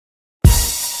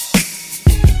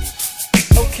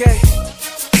Okay,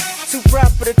 too proud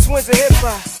for the twins of hip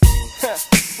hop.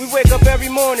 We wake up every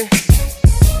morning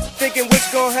thinking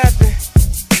what's gonna happen.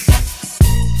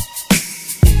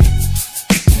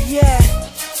 Yeah,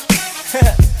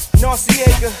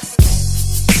 Narciega,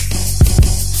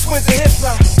 twins of hip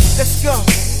hop. Let's go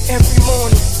every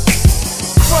morning.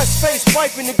 Front face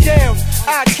wiping it down.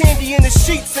 Eye candy in the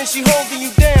sheets and she holding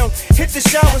you down. Hit the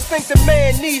showers, think the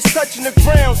man knees touching the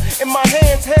ground. And my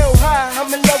hands held high,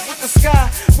 I'm in love with the sky.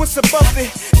 What's above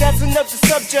it? That's another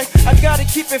subject. I gotta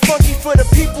keep it funky for the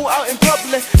people out in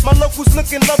public. My locals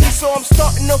looking lovely, so I'm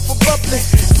starting off for bubbling.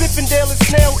 Sipping Dale and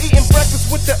Snail, eating breakfast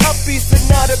with the uppies. And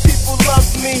now the people love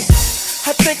me.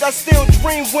 I think I still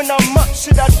dream when I'm up.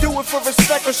 Should I do it for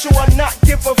respect or should I not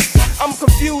give a I'm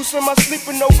confused, am I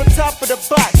sleeping over top of the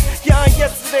box? Yeah, in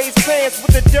yesterday's pants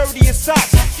with the dirtiest socks.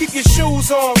 Keep your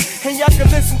shoes on, and y'all can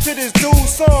listen to this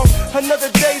dude's song. Another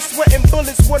day sweating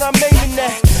bullets, what I'm aiming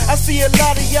at. I see a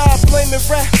lot of y'all blaming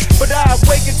rap, but I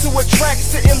awaken to a track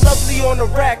sitting lovely on the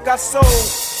rack. I sold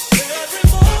every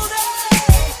morning.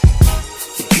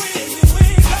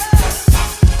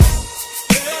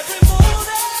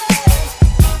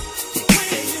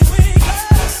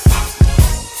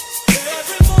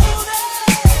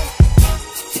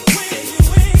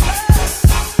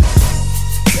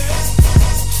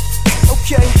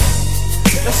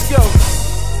 Let's go.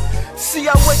 See,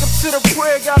 I wake up to the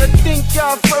prayer, gotta thank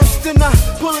God first. Then I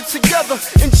pull it together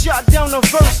and jot down a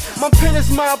verse. My pen is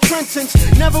my apprentice.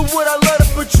 Never would I let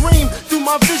up a dream. Through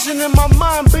my vision and my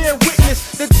mind bear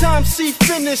witness. The time see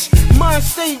finish, mind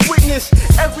stay witness.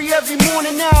 Every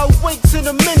morning now I wake to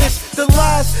the menace. The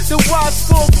lies, the wise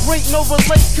fall great no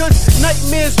relate. Cause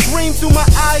nightmares dream through my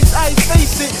eyes, I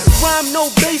face it. Rhyme no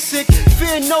basic,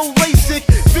 fear no LASIK.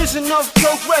 Vision of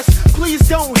progress, please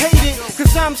don't hate it.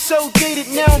 Cause I'm so dated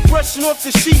now, I'm brushing off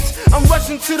the sheets. I'm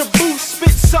rushing to the booth,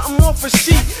 spit something off a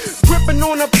sheet. Gripping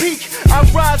on a peak, I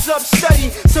rise up steady.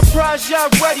 Surprise y'all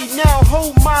ready, now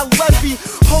hold my levy.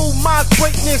 Hold my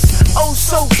greatness, oh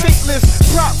so faithless.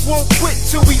 Rock won't quit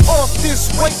till we off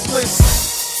this waitlist.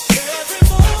 Every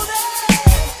morning.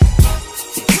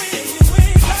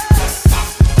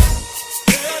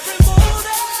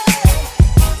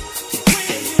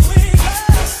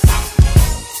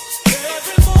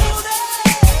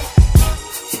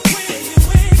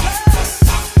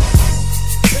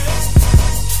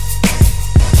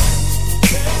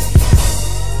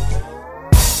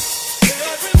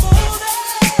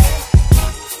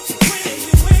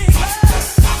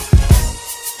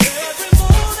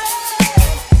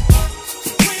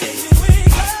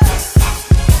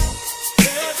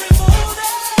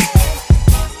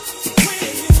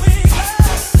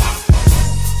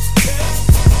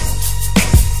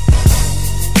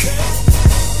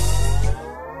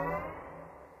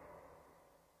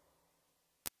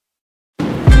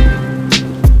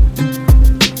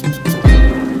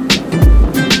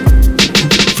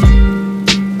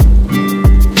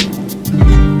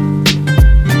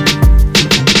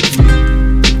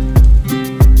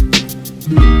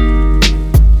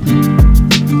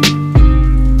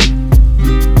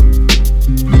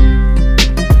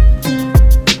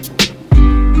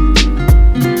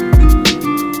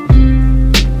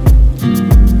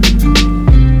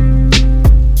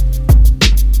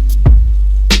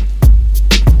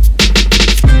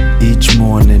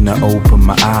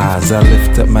 I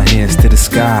lift up my hands to the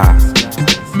sky.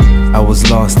 I was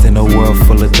lost in a world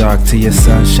full of dark till your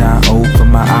sunshine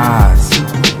opened my eyes.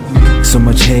 So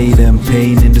much hate and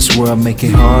pain in this world make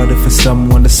it harder for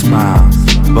someone to smile.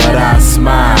 But I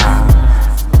smile.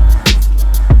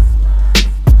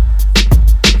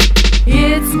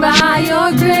 It's by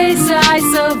your grace I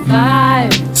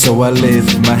survive. So I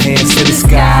lift my hands to the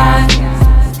sky.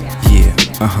 Yeah,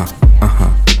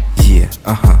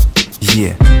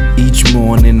 yeah. Each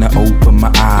morning I open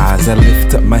my eyes, I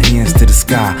lift up my hands to the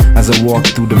sky. As I walk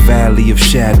through the valley of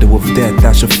shadow of death,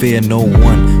 I shall fear no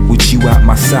one. With you at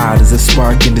my side is a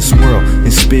spark in this world,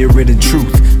 in spirit and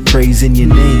truth, praising your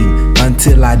name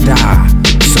until I die.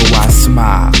 So I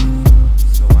smile.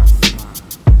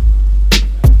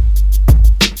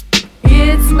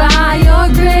 It's by your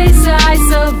grace I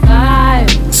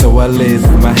survive. So I lift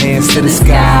my hands to the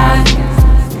sky.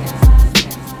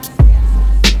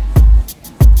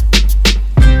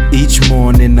 Each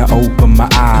morning I open my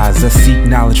eyes, I seek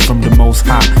knowledge from the Most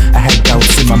High. I had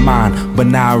doubts in my mind, but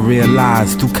now I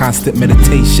realize through constant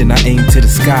meditation I aim to the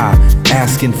sky,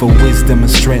 asking for wisdom and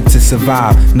strength to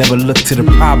survive. Never look to the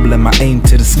problem, I aim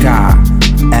to the sky,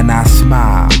 and I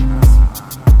smile.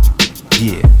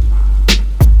 Yeah.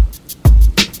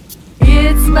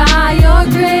 It's by your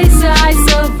grace I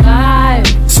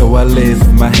survive. So I lift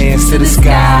my hands to the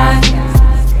sky.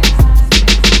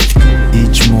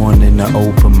 Each morning I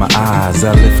open my eyes,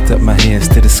 I lift up my hands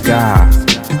to the sky.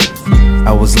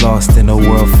 I was lost in a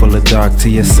world full of dark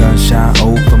till your sunshine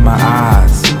opened my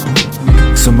eyes.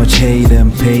 So much hate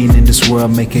and pain in this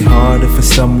world make it harder for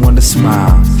someone to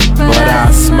smile. But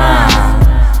I smile.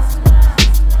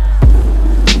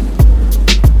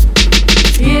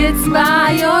 It's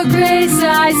by your grace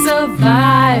I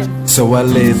survive. So I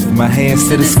lift my hands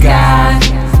to the sky.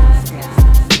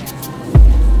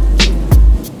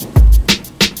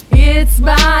 It's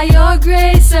by your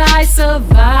grace I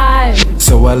survive.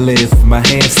 So I lift my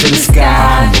hands to the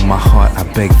sky. Humble my heart, I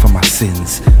beg for my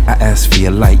sins. I ask for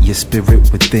your light, your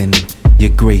spirit within. Your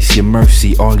grace, your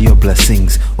mercy, all your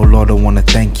blessings. Oh Lord, I wanna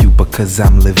thank you because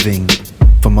I'm living.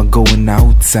 For my going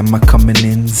outs and my coming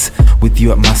ins, with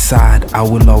you at my side, I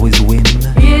will always win.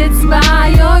 It's by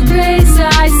your grace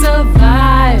I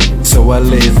survive. So I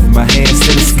lift my hands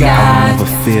to the sky. I will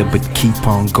never fear but keep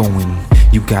on going.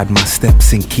 You guide my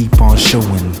steps and keep on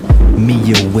showing me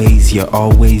your ways, you're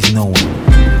always knowing.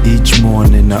 Each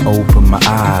morning I open my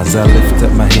eyes, I lift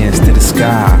up my hands to the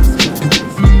sky.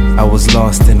 I was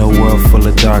lost in a world full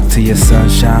of dark till your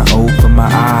sunshine opened my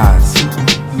eyes.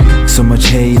 So much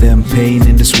hate and pain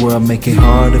in this world make it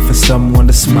harder for someone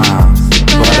to smile.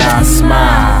 But I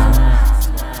smile.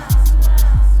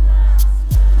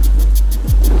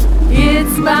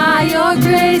 It's by your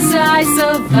grace I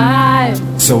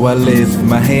survive. So I lift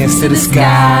my hands to the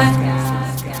sky.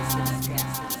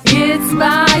 It's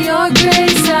by your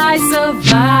grace I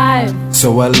survive.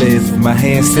 So I lift my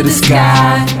hands to the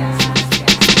sky.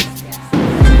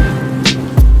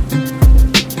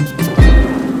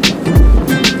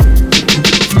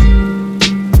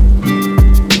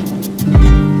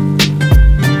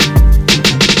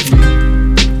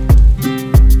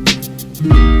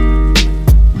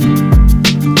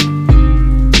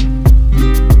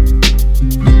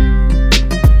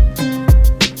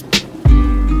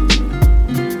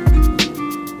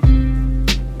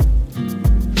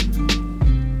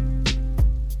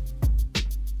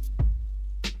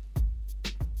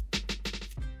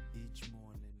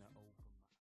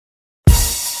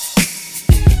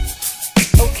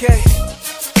 Okay,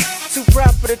 too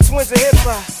proud for the twins of hip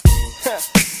hop.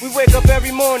 We wake up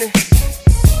every morning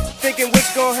thinking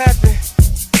what's gonna happen.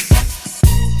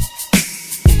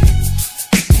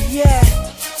 Yeah,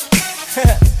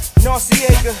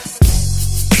 Narciega,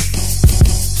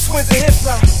 twins of hip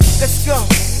hop. Let's go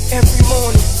every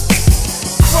morning.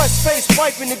 Crushed face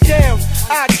wiping it down.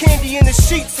 Eye candy in the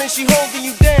sheets and she holding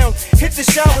you down. Hit the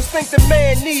showers, think the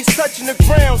man knees touching the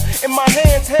ground. And my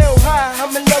hands held high,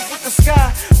 I'm in love with the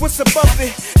sky. What's above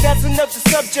it? That's another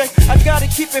subject. I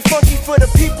gotta keep it funky for the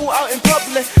people out in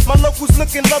public. My locals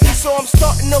looking lovely, so I'm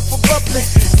starting off for bubbling.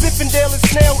 Zippendale is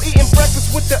now eating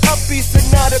breakfast with the upbeats, and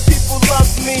now the people love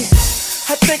me.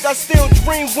 I think I still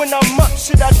dream when I'm up.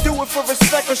 Should I do it for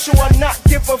respect or should I not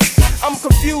give a I'm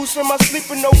confused, am I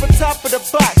sleeping over top of the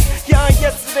box? Yeah, in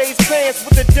yesterday's pants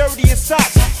with the dirtiest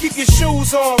socks. Keep your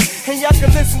shoes on, and y'all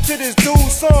can listen to this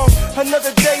dude's song.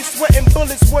 Another day sweating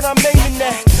bullets, what I'm aiming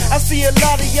at. I see a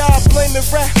lot of y'all blaming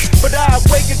rap, but I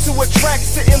awaken to a track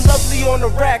sitting lovely on the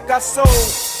rack. I sold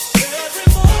every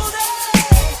morning.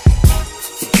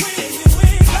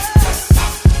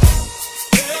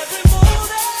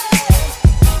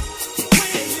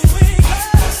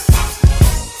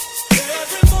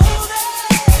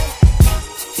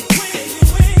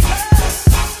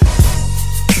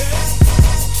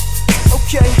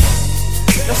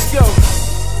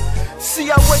 See,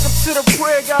 I wake up to the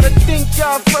prayer, gotta thank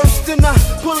God first. Then I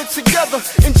pull it together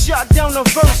and jot down a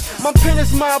verse. My pen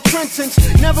is my apprentice,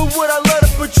 never would I let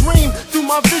up a dream. Through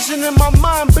my vision and my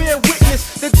mind bear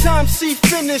witness. The time see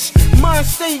finish, mind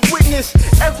stay witness.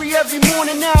 Every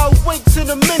morning now I wake to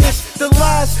the menace. The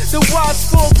lies, the wise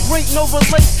fall great no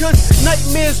relate. Cause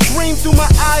nightmares dream through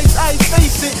my eyes, I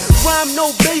face it. Rhyme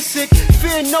no basic,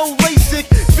 fear no LASIK.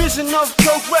 Vision of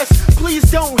progress, please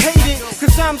don't hate it.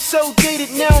 Cause I'm so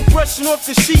dated now, I'm brushing off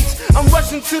the sheets. I'm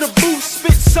rushing to the booth,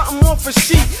 spit something off a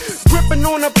sheet. Gripping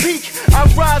on a peak, I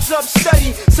rise up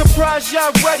steady. Surprise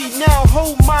y'all ready, now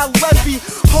hold my levy.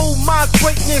 Hold my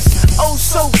greatness, oh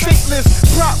so faithless.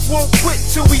 Prop won't quit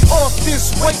till we off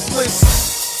this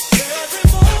waitlist.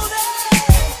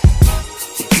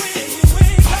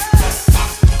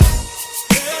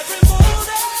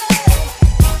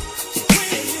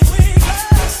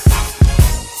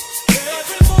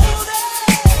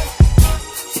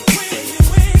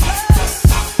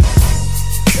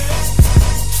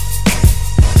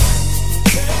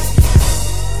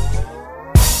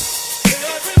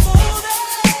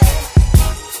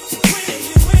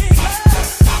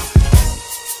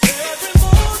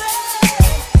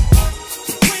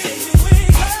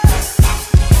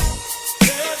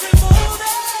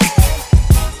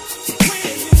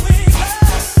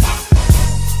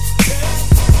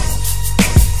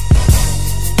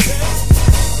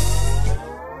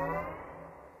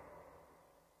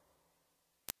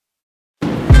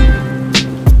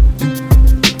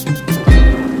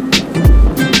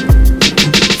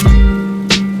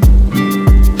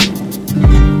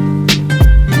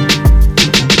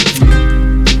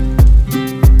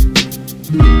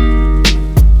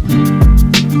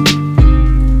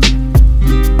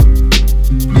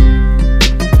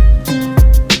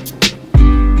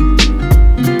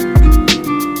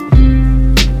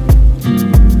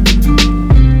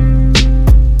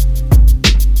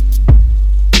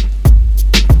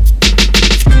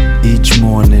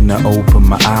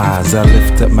 eyes, I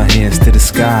lift up my hands to the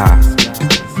sky.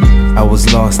 I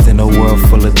was lost in a world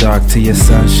full of dark till your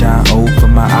sunshine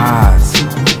opened my eyes.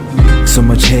 So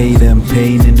much hate and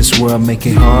pain in this world make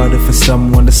it harder for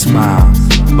someone to smile,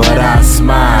 but I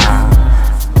smile.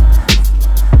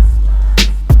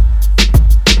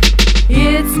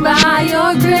 It's by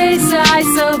your grace I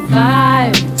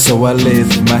survive. So I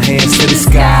lift my hands to the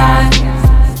sky.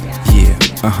 Yeah,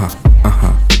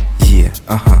 yeah,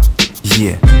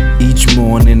 yeah. Each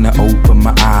morning I open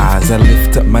my eyes, I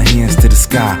lift up my hands to the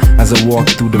sky. As I walk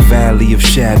through the valley of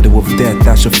shadow of death,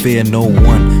 I shall fear no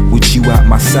one. With you at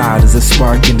my side is a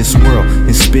spark in this world,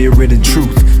 in spirit and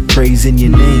truth, praising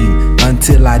your name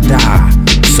until I die.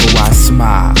 So I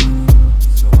smile.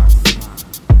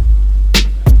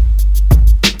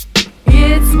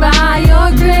 It's by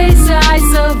your grace I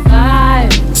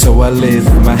survive. So I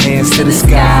lift my hands to the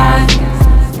sky.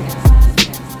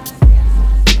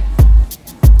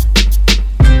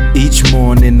 Each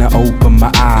morning I open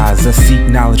my eyes, I seek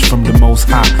knowledge from the Most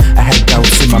High. I had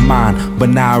doubts in my mind, but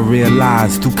now I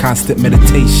realize through constant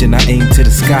meditation I aim to the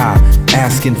sky,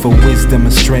 asking for wisdom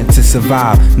and strength to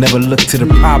survive. Never look to the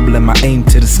problem, I aim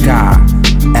to the sky,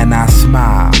 and I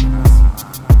smile.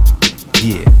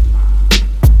 Yeah.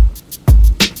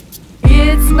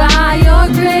 It's by your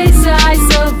grace I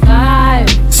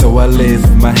survive. So I lift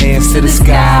my hands to the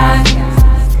sky.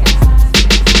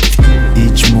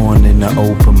 Each morning I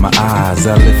open my eyes,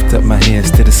 I lift up my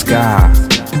hands to the sky.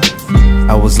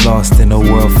 I was lost in a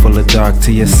world full of dark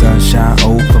till your sunshine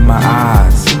opened my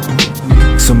eyes.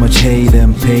 So much hate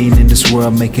and pain in this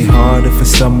world make it harder for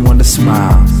someone to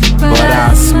smile, but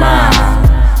I smile.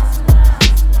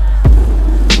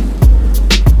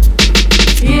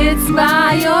 It's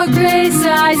by your grace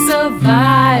I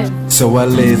survive. So I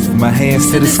lift my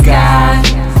hands to the sky.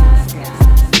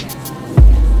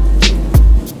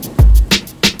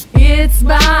 It's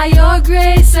by your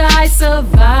grace I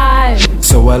survive.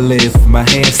 So I lift my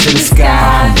hands to the sky.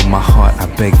 I humble my heart, I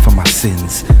beg for my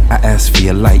sins. I ask for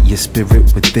your light, your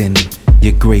spirit within,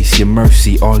 your grace, your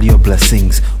mercy, all your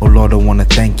blessings. Oh Lord, I wanna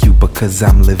thank you because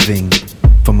I'm living.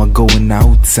 For my going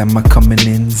outs and my coming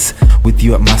ins, with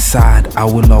you at my side, I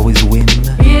will always win.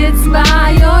 It's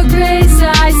by your grace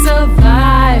I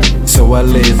survive. So I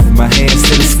lift my hands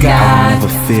to the sky. I will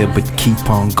never fear but keep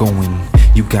on going.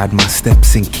 You guide my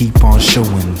steps and keep on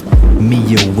showing me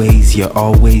your ways, you're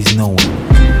always knowing.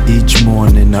 Each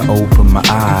morning I open my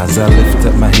eyes, I lift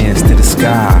up my hands to the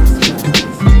sky.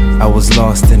 I was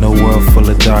lost in a world full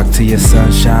of dark till your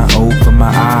sunshine opened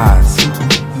my eyes.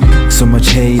 So much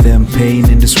hate and pain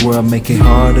in this world make it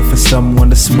harder for someone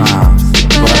to smile,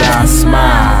 but I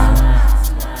smile.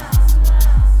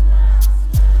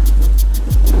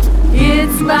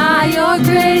 It's by your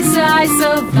grace I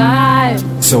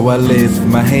survive. So I lift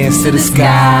my hands to the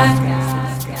sky.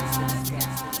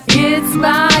 It's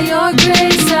by your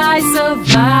grace I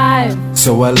survive.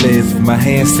 So I lift my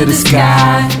hands to the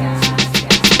sky.